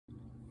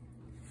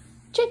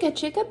Chicka,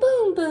 chicka,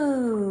 boom,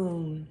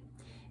 boom.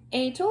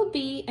 A told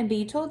B and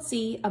B told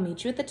C, I'll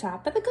meet you at the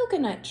top of the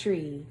coconut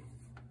tree.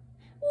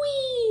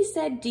 Whee,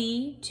 said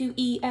D to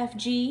E, F,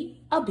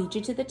 G, I'll beat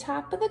you to the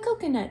top of the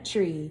coconut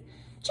tree.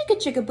 Chicka,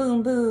 chicka,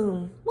 boom,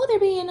 boom. Will there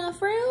be enough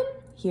room?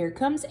 Here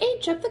comes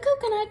H up the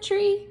coconut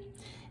tree.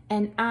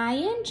 And I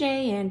and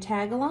J and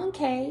tag along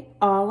K,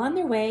 all on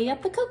their way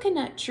up the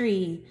coconut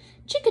tree.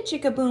 Chicka,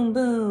 chicka, boom,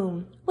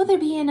 boom. Will there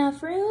be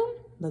enough room?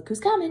 Look who's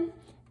coming.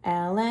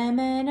 L, M,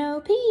 N,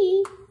 O,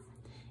 P.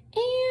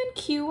 And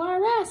Q,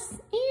 R, S,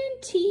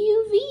 and T,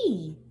 U,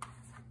 V.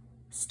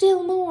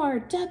 Still more,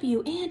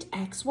 W and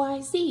X,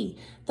 Y, Z.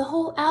 The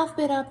whole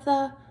alphabet up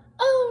the,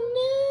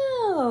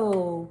 oh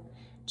no!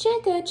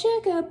 Chicka,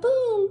 chicka,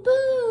 boom,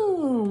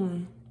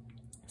 boom.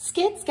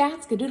 Skit,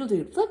 scat,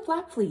 skadoodle-doot, flip,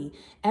 flap, flee.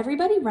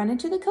 Everybody run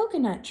into the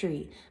coconut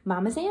tree.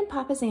 Mamas and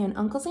papas and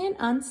uncles and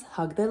aunts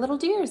hug their little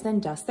dears, then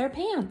dust their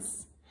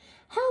pants.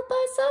 Help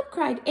us up,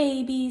 cried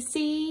A, B,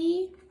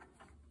 C.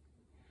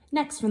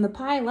 Next from the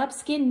pile up,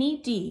 skin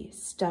knee D,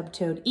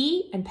 stub-toed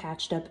E and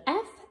patched up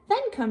F.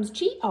 Then comes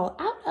G, all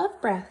out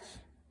of breath.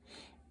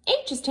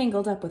 H is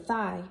tangled up with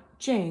I,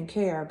 J and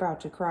K are about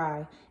to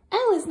cry.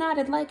 L is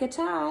knotted like a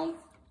tie.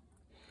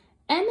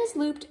 M is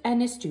looped,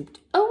 N is stooped,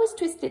 O is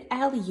twisted,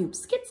 alley-oop,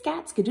 skit,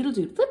 scat,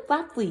 skadoodle-doot, flip,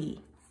 flap, flee.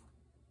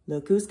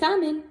 Look who's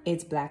coming,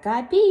 it's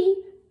black-eyed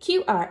P,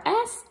 Q, R,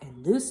 S,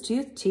 and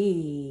loose-toothed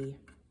T.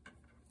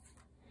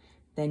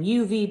 Then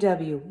U, V,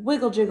 W,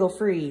 wiggle, jiggle,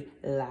 free,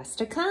 last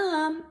to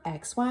come,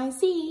 X, Y,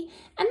 Z,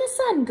 and the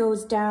sun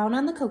goes down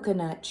on the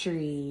coconut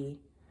tree.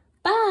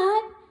 But,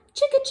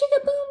 chicka,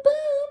 chicka, boom,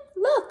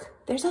 boom, look,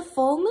 there's a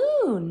full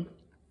moon.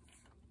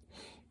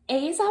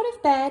 A is out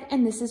of bed,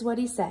 and this is what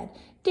he said.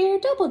 Dare,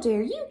 double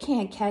dare, you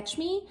can't catch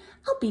me.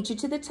 I'll beat you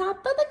to the top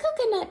of the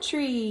coconut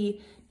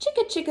tree.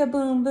 Chicka, chicka,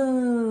 boom,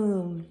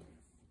 boom.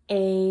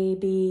 A,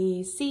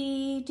 B,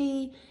 C,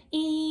 D,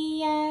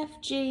 E,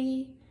 F,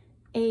 G,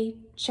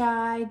 H,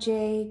 I,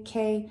 J,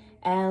 K,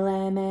 L,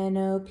 M, N,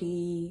 O,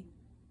 P,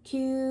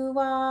 Q,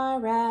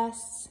 R,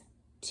 S,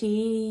 T,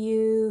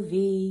 U,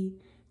 V,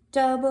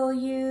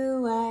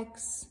 W,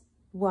 X,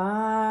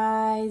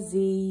 Y,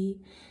 Z.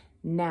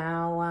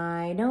 Now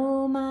I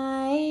know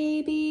my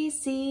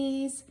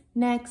ABCs.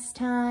 Next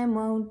time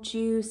won't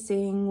you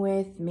sing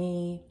with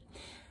me?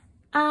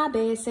 A,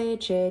 B, C,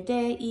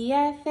 D, E,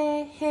 F,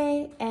 G,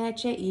 H, I,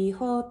 J, K,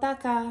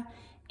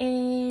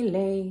 L,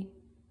 A,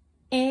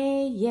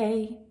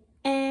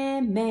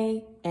 M,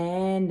 A,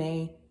 N,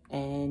 A,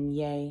 N,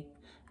 Y.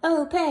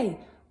 O, P,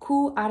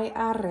 Q, R,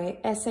 R,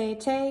 S,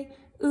 T,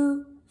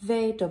 U,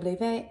 V,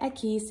 W,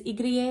 X,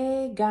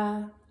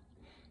 Y,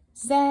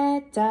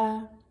 Z.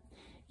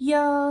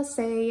 Yo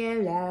sé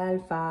el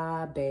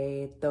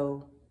alfabeto.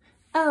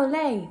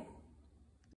 Olé!